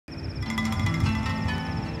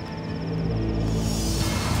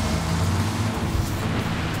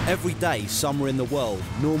Every day, somewhere in the world,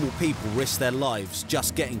 normal people risk their lives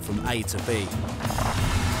just getting from A to B.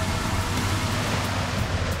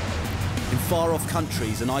 In far-off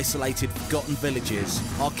countries and isolated, forgotten villages,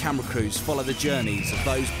 our camera crews follow the journeys of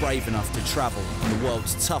those brave enough to travel on the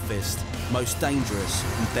world's toughest, most dangerous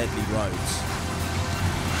and deadly roads.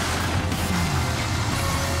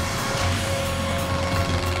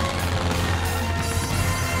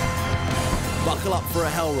 Buckle up for a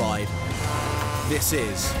hell ride. This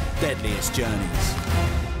is Deadliest Journeys.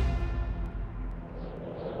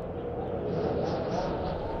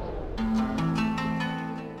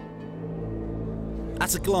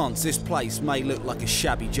 At a glance, this place may look like a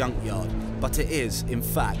shabby junkyard, but it is, in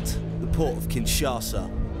fact, the port of Kinshasha,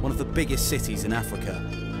 one of the biggest cities in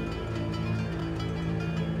Africa.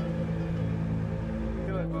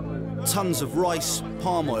 Tons of rice,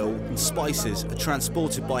 palm oil and spices are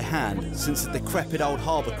transported by hand since the decrepit old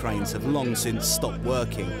harbour cranes have long since stopped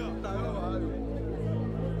working.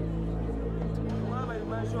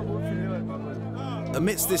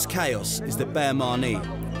 Amidst this chaos is the Gbemani,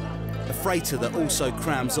 a freighter that also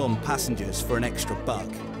crams on passengers for an extra buck.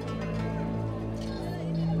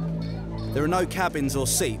 There are no cabins or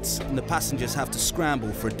seats, and the passengers have to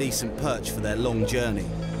scramble for a decent perch for their long journey.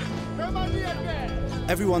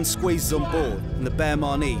 Everyone squeezes on board, and the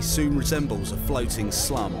Gbemani soon resembles a floating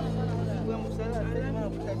slum.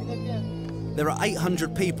 There are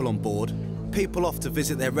 800 people on board, people off to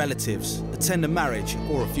visit their relatives, attend a marriage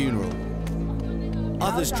or a funeral.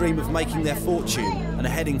 Others dream of making their fortune and are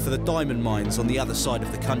heading for the diamond mines on the other side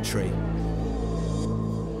of the country.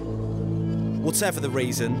 Whatever the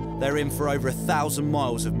reason, they're in for over 1,000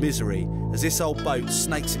 miles of misery as this old boat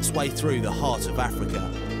snakes its way through the heart of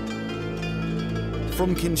Africa.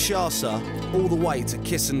 From Kinshasa all the way to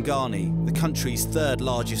Kisangani, the country's third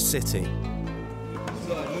largest city.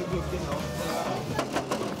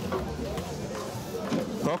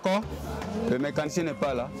 Coco, le mécanicien n'est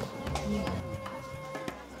pas là.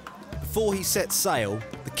 Before he sets sail,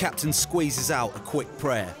 the captain squeezes out a quick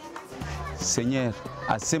prayer. Seigneur,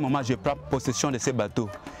 à ce moment, je prends possession de ces bateaux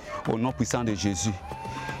au nom puissant de Jésus.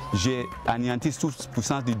 J'ai anéanti toute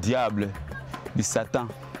puissance du diable, du Satan.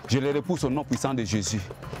 Je les repousse au nom puissant de Jésus.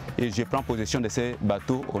 Et je prends possession de ces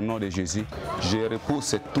bateaux au nom de Jésus. Je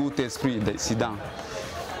repousse tout esprit d'accident,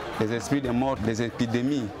 les esprits de mort, des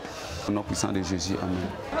épidémies, au nom puissant de Jésus.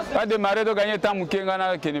 Amen. Pas de marée de gagner tant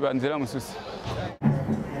mukengana kenibanzela mususi.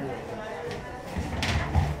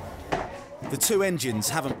 The two engines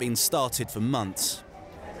haven't been started for months.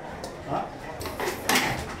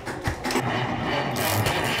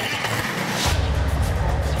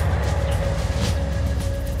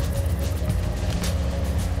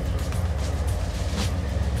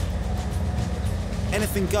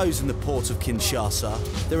 Anything goes in the port of Kinshasa.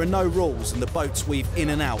 There are no rules and the boats weave in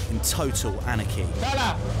and out in total anarchy.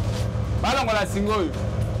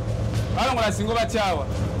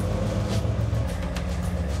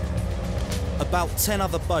 About 10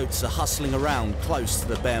 other boats are hustling around close to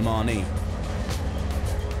the Gbemani.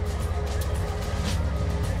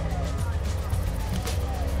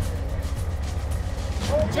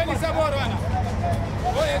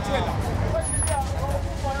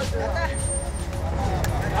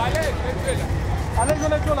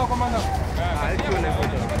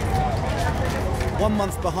 One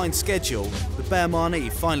month behind schedule, the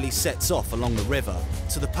Gbemani finally sets off along the river,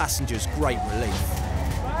 to the passengers' great relief.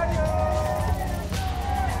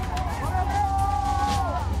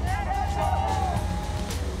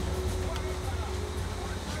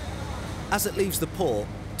 As it leaves the port,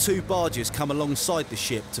 two barges come alongside the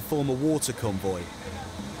ship to form a water convoy.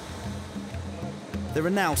 There are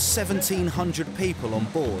now 1,700 people on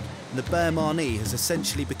board, and the Gbemani has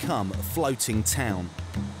essentially become a floating town.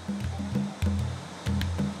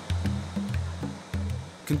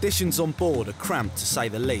 Conditions on board are cramped, to say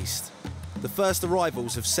the least. The first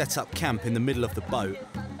arrivals have set up camp in the middle of the boat.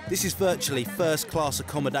 This is virtually first-class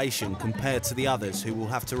accommodation compared to the others who will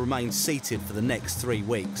have to remain seated for the next 3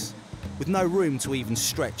 weeks, with no room to even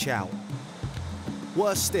stretch out.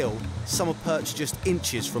 Worse still, some are perched just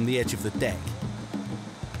inches from the edge of the deck.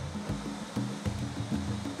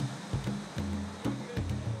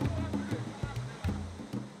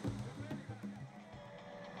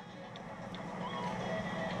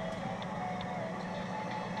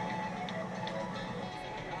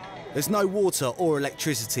 There's no water or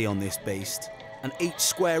electricity on this beast, and each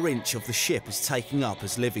square inch of the ship is taken up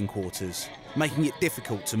as living quarters, making it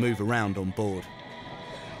difficult to move around on board.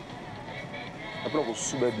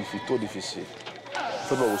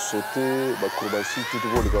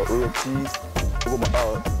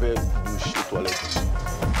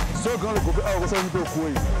 So quand le copain a reçu un peu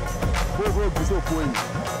couille, pour glisser au couille,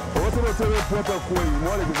 on va se retrouver pour ta couille,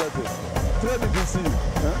 moi les gars, très difficile.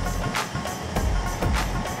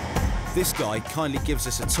 This guy kindly gives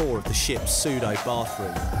us a tour of the ship's pseudo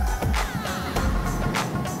bathroom.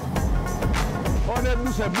 On est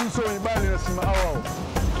tous les boussons, ils baillent les cimes awa,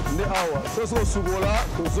 les awa. Ça c'est au Sugola,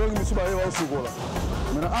 tout ça ils sont baillés au Sugola.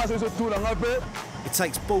 Maintenant, ah c'est tout là, on a fait. It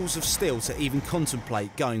takes balls of steel to even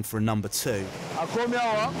contemplate going for a number 2. A combien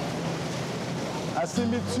awa? A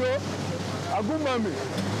simitio, a gumbami.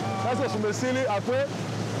 Ça c'est sur le sili après,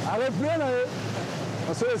 avec bien là,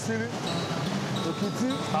 on se sili. Le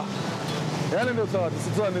petit, ah. Rien de ça,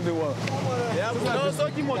 c'est ça de voir. Non, ceux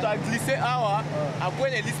qui m'ont glissé awa, après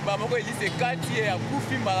les listes, ils lisent 4 et à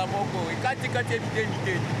Koufi Malamoko, et 4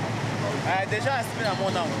 évité. Déjà, un semaine à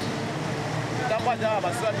mon âme.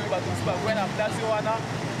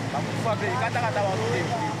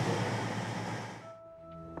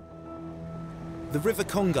 The River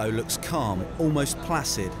Congo looks calm, almost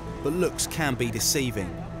placid, but looks can be deceiving.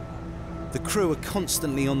 The crew are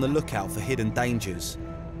constantly on the lookout for hidden dangers.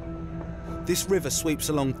 This river sweeps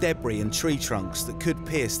along debris and tree trunks that could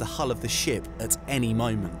pierce the hull of the ship at any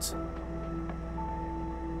moment.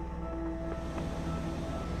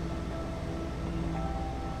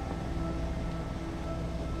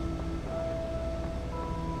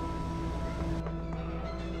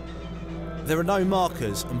 There are no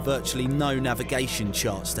markers and virtually no navigation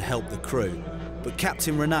charts to help the crew, but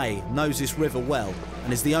Captain René knows this river well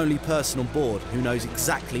and is the only person on board who knows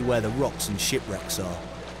exactly where the rocks and shipwrecks are.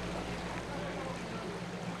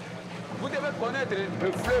 Vous devez connaître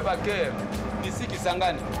le fleuve à cœur d'ici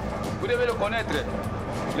Kisangani. Vous devez le connaître,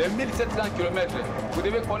 les 1700 km. Vous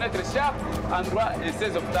devez connaître chaque endroit et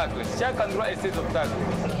ses obstacles. Chaque endroit et ses obstacles.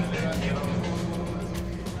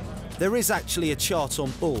 There is actually a chart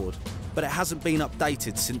on board, but it hasn't been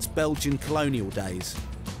updated since Belgian colonial days,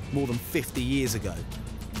 more than 50 years ago.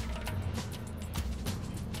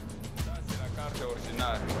 C'est la carte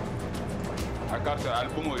originale, la carte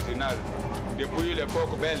album originale, depuis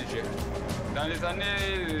l'époque belge. Dans les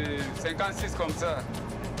années 56 comme ça,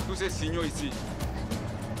 tous ces signaux ici,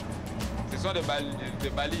 ce sont des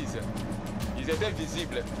balises. Ils étaient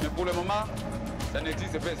visibles, mais pour le moment, ça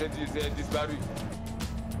n'existe pas, c'est disparu.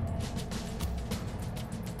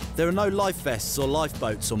 There are no life vests or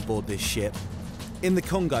lifeboats on board this ship. In the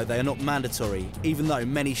Congo, they are not mandatory, even though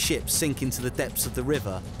many ships sink into the depths of the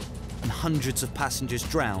river and hundreds of passengers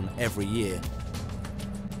drown every year.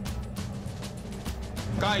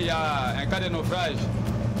 Quand il y a un cas de naufrage,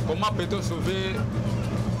 comment peut-on sauver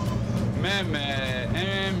même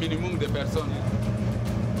un minimum de personnes?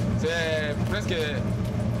 C'est presque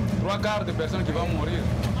 3/4 de personnes qui vont mourir.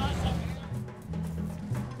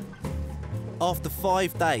 After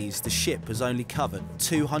 5 days, the ship has only covered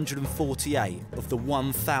 248 of the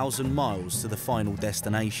 1,000 miles to the final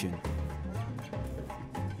destination.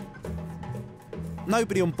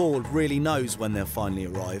 Nobody on board really knows when they'll finally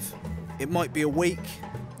arrive. It might be a week,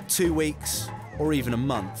 2 weeks, or even a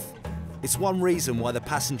month. It's one reason why the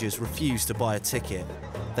passengers refuse to buy a ticket.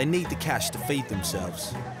 They need the cash to feed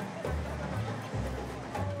themselves.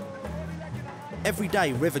 Every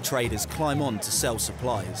day, river traders climb on to sell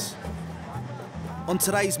supplies. On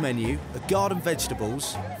today's menu are garden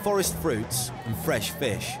vegetables, forest fruits and fresh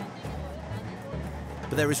fish.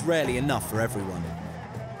 But there is rarely enough for everyone.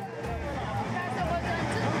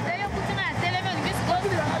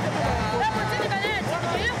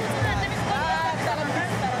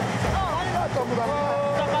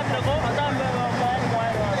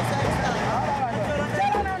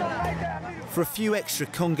 For a few extra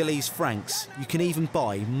Congolese francs, you can even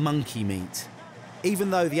buy monkey meat.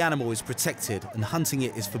 Even though the animal is protected and hunting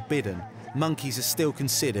it is forbidden, monkeys are still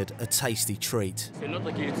considered a tasty treat. C'est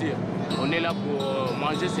notre culture. On est là pour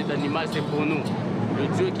manger cet animal, c'est pour nous. Le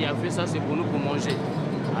Dieu qui a fait ça, c'est pour nous pour manger.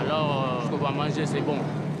 Alors, ce qu'on va manger, c'est bon.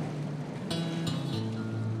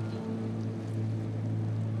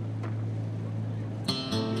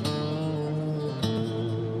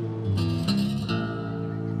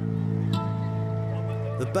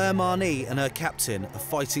 The Gbemani and her captain are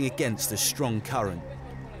fighting against a strong current.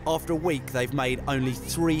 After a week, they've made only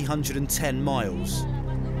 310 miles.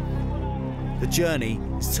 The journey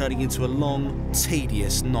is turning into a long,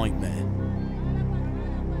 tedious nightmare.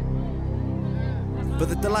 But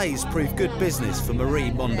the delays prove good business for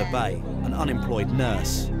Marie Monda Bay, an unemployed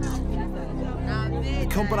nurse. The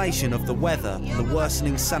combination of the weather and the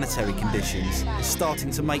worsening sanitary conditions is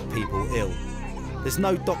starting to make people ill. There's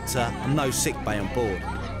no doctor and no sick bay on board,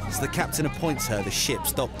 so the captain appoints her the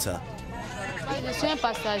ship's doctor. Je suis un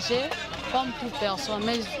passager comme toute personne,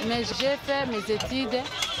 mais j'ai fait mes études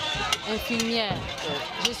infirmière.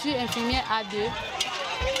 Je suis infirmière A2.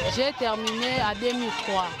 J'ai terminé en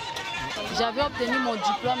 2003. J'avais obtenu mon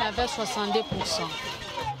diplôme avec 62%.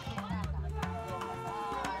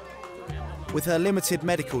 With her limited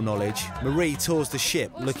medical knowledge, Marie tours the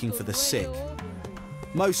ship looking for the sick.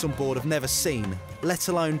 Most on board have never seen, let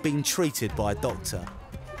alone been treated by a doctor.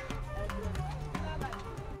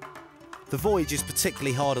 The voyage is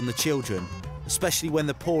particularly hard on the children, especially when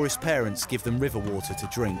the poorest parents give them river water to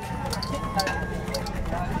drink.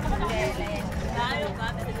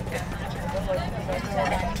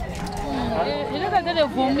 Il est en train de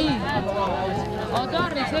vomir. On doit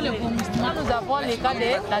arrêter le vomissement. Nous avons les cas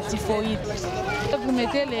de la typhoïde. Vous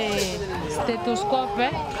mettez les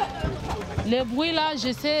stéthoscopes. Les bruits là,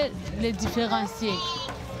 je sais les différencier.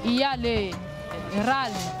 Il y a les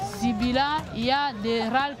râles sibilants, il y a des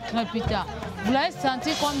râles crépitants. Vous l'avez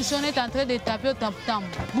senti comme si on est en train de taper au tam-tam.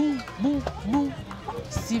 Boum, boum, boum.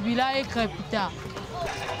 Sibilant et crépitant.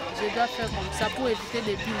 Je dois faire comme ça pour éviter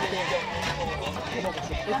des bulles d'air. Et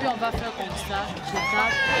puis on va faire comme ça. Je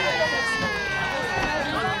tape.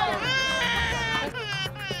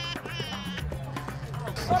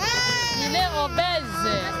 Il est obèse.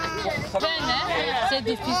 C'est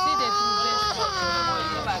difficile de trouver.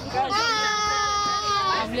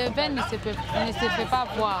 Le veine ne se fait pas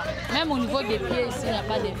voir. Même au niveau des pieds, ici, il n'y a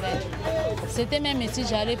pas de veine. C'était même ici,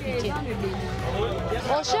 j'allais piquer.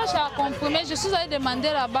 On cherche à comprimer. Je suis allée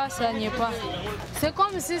demander là-bas, ça n'y est pas. C'est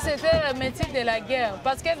comme si c'était le métier de la guerre.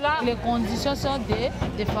 Parce que là, les conditions sont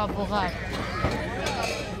défavorables.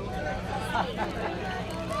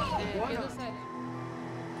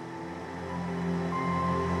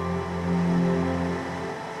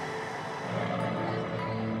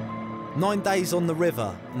 9 days on the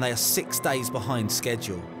river, and they are 6 days behind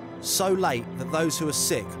schedule. So late that those who are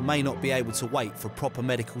sick may not be able to wait for proper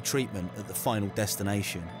medical treatment at the final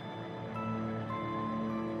destination.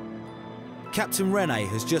 Captain Rene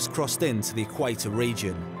has just crossed into the equator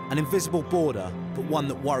region, an invisible border, but one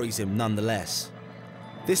that worries him nonetheless.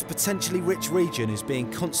 This potentially rich region is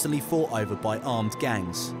being constantly fought over by armed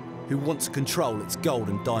gangs who want to control its gold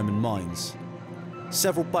and diamond mines.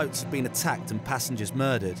 Several boats have been attacked and passengers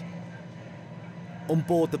murdered. On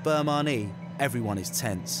board the Gbemani, everyone is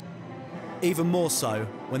tense. Even more so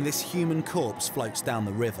when this human corpse floats down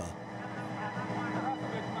the river.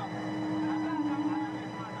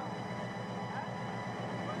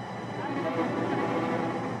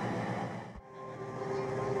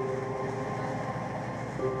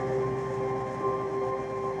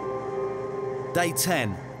 Day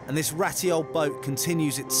 10, and this ratty old boat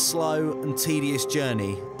continues its slow and tedious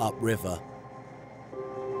journey upriver.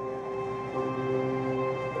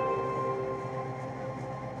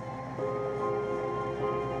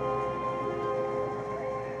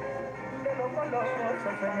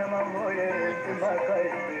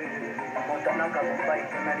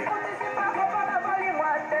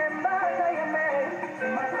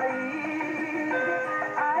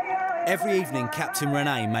 Every evening, Captain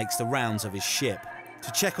Rene makes the rounds of his ship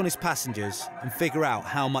to check on his passengers and figure out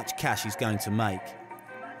how much cash he's going to make.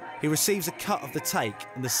 He receives a cut of the take,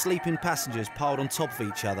 and the sleeping passengers piled on top of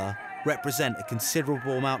each other represent a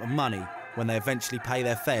considerable amount of money when they eventually pay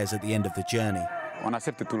their fares at the end of the journey. On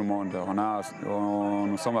accepte tout le monde,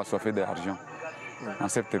 nous sommes assoiffés d'argent. On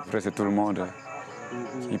accepte presque tout le monde.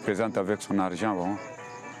 Il présente avec son argent. Bon.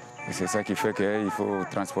 Et c'est ça qui fait qu'il faut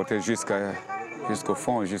transporter jusqu'au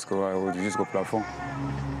fond, jusqu'au plafond.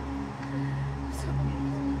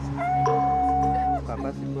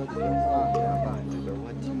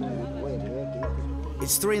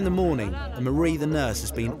 It's 3 in the morning and Marie the nurse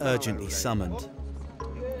has been urgently summoned.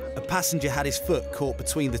 A passenger had his foot caught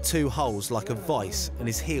between the two holes like a vice and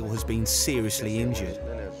his heel has been seriously injured.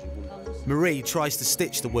 Marie tries to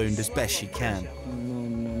stitch the wound as best she can.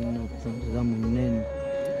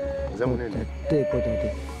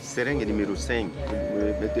 Seringa número 5,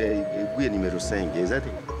 aguia número 5, exato?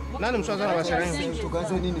 Não me sozinho na seringa. Tu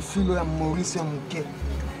gajo ni filho ya Maurício ya Muke.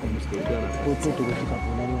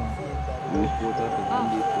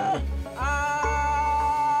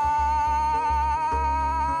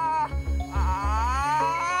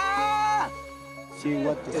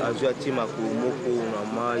 Azua tima ku moko na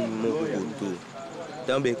mai moko koto.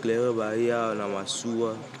 Tambe éclaireur ba ya na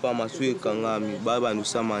masua, pa masua kangami baba nous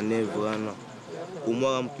sa manœuvre na. Pour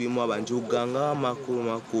moi mtu moi banjo ganga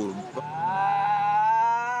makolo.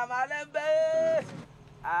 Malembe.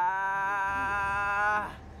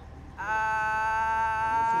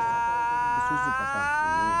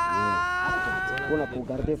 Pour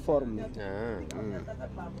garder forme.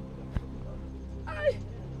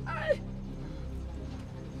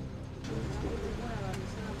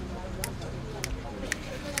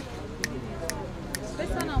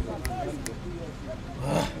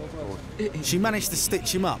 She managed to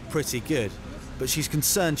stitch him up pretty good, but she's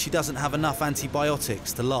concerned she doesn't have enough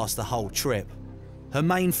antibiotics to last the whole trip. Her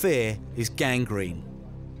main fear is gangrene.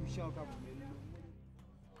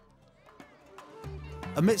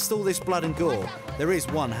 Amidst all this blood and gore, there is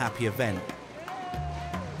one happy event.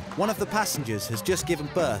 One of the passengers has just given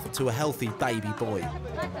birth to a healthy baby boy.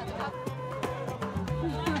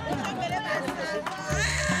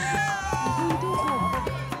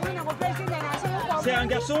 C'est un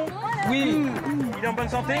garçon? Oui. Il est en bonne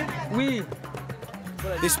santé? Oui.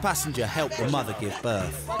 This passenger helped the mother give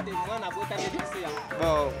birth.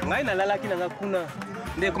 Ngai nalalaki nanga kuna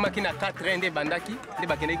nde kuma kina 4 nde bandaki nde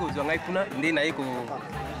bakendeki kozwa ngai kuna nde naye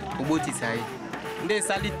kobotisa ye nde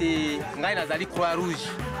sali te ngai nazali croix rouge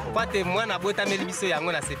po te mwana abotameli biso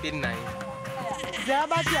yango na sepeli na ye.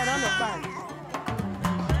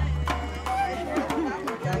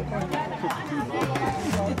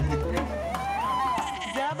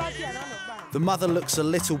 The mother looks a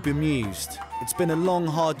little bemused. It's been a long,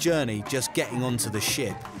 hard journey just getting onto the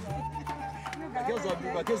ship.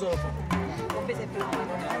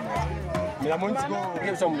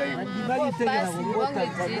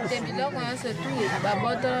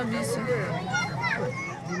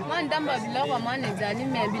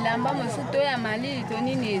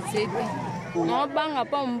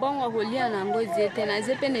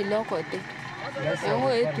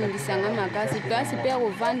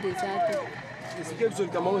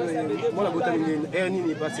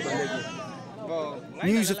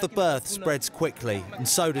 News of the birth spreads quickly, and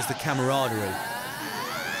so does the camaraderie.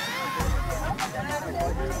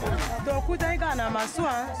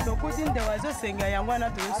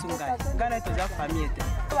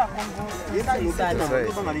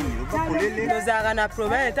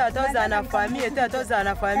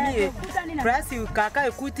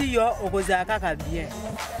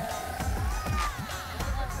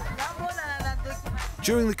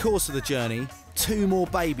 During the course of the journey, 2 more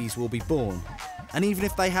babies will be born. And even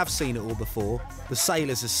if they have seen it all before, the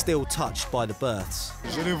sailors are still touched by the births.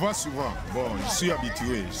 Je les vois souvent. Bon, je suis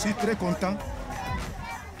habitué. Je suis très content.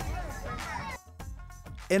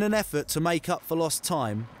 In an effort to make up for lost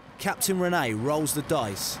time, Captain Rene rolls the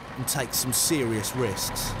dice and takes some serious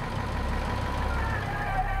risks.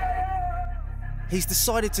 He's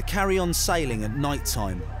decided to carry on sailing at night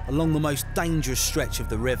time along the most dangerous stretch of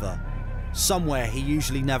the river, somewhere he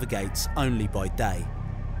usually navigates only by day.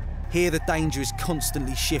 Here the danger is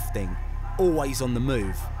constantly shifting, always on the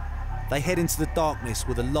move. They head into the darkness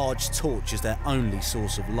with a large torch as their only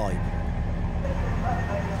source of light.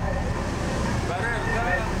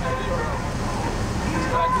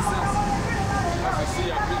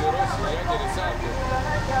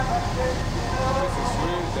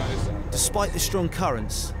 Despite the strong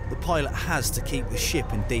currents, the pilot has to keep the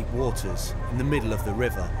ship in deep waters, in the middle of the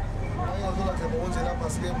river.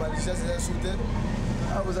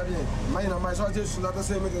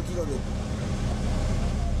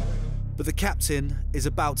 But the captain is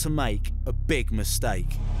about to make a big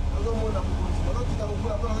mistake.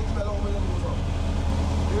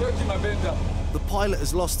 The pilot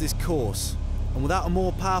has lost his course, and without a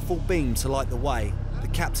more powerful beam to light the way, the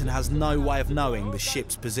captain has no way of knowing the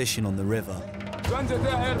ship's position on the river.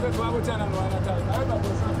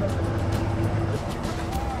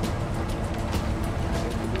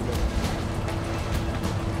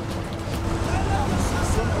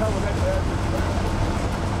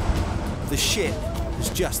 The ship has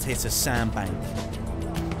just hit a sandbank.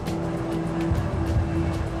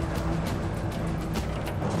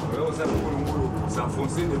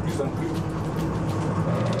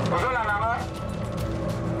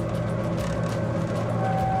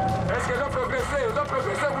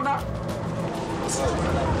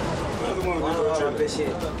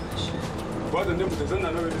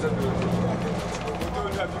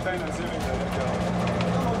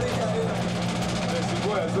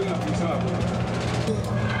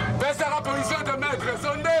 Baisse la position de maître,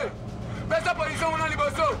 sondez. Baisse la position on a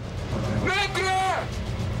liboso. Maître.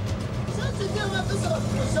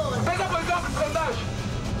 Baisse la position de sondage.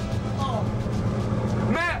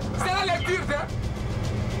 Mais c'est la lecture, hein.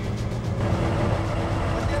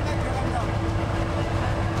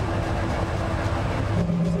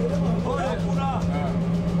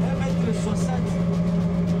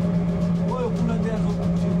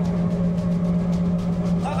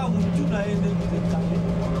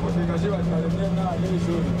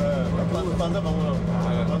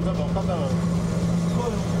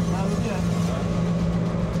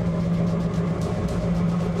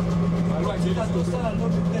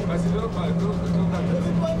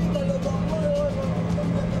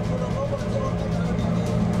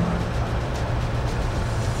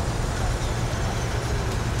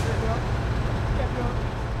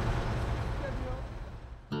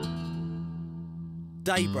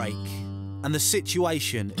 Daybreak, and the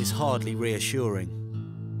situation is hardly reassuring.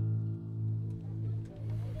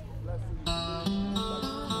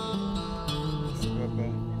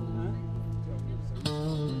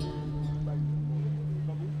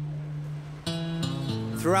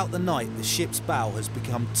 Throughout the night, the ship's bow has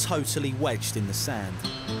become totally wedged in the sand.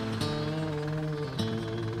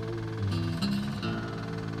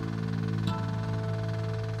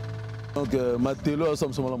 Donc, Matelo a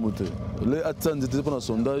samsama la montée. Les attentes étaient pendant le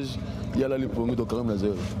sondage, il y a la lipongue de Karam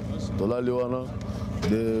Nazel. Dans la Léwana,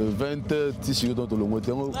 de 20 tissus dans le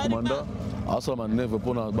moitié, le commandant a sa manœuvre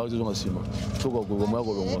pour la barre de Jean Massima. Il faut qu'on voit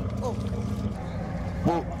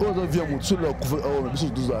bon, on vient monter la couverture, on a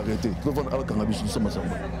tous arrêté.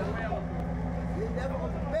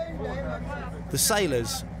 The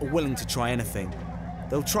sailors are willing to try anything.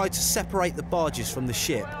 They'll try to separate the barges from the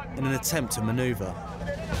ship in an attempt to maneuver.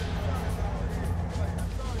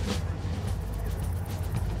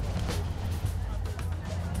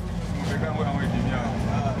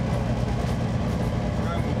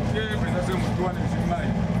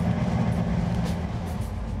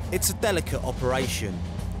 It's a delicate operation.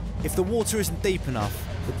 If the water isn't deep enough,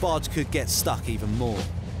 the barge could get stuck even more.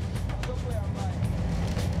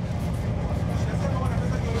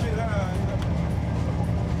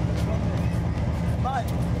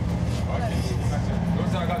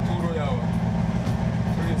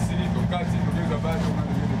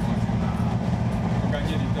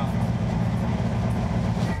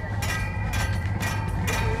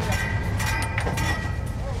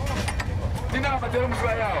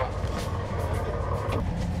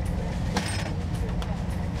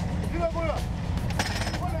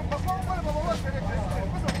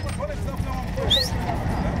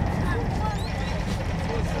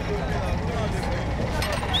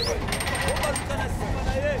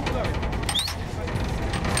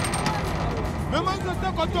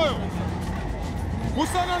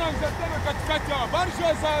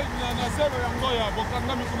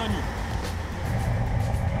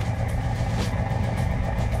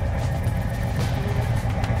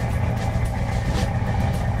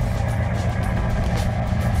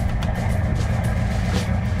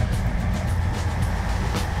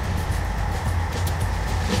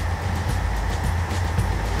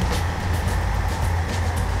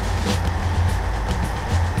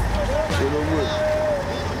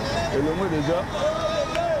 Déjà,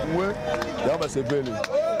 moi, là, on va se bêler.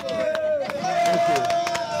 Ok.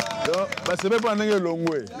 C'est même pas un long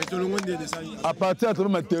way. À partir de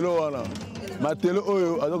Matelo, Matelo,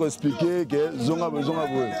 on a expliqué que Zonga besoin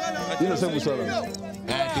de voir. Il ne sait pas ça.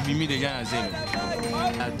 Tu bimis déjà dans zéro.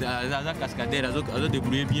 Aza cascadeur, aza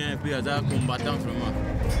débrouillé bien, puis aza combattant vraiment.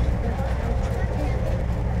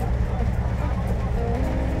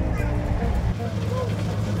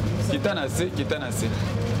 Kinshasha.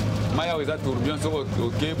 Maya weza tourbillon sur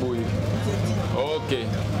OK boy. OK.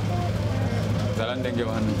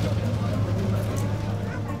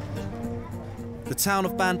 The town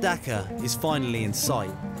of Bandaka is finally in sight.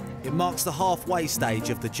 It marks the halfway stage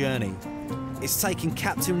of the journey. It's taken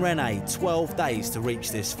Captain Rene 12 days to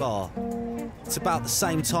reach this far. It's about the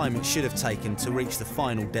same time it should have taken to reach the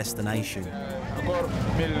final destination. Encore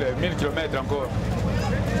 1000 km encore.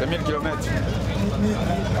 C'est 1000 km.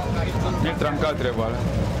 1034 voilà.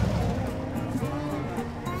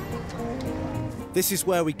 This is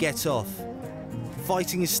where we get off.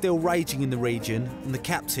 Fighting is still raging in the region, and the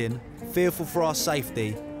captain, fearful for our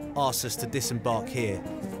safety, asks us to disembark here.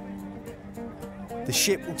 The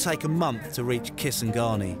ship will take a month to reach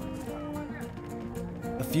Kisangani.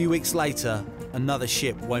 A few weeks later, another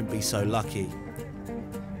ship won't be so lucky.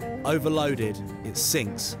 Overloaded, it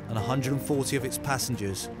sinks, and 140 of its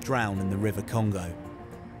passengers drown in the River Congo.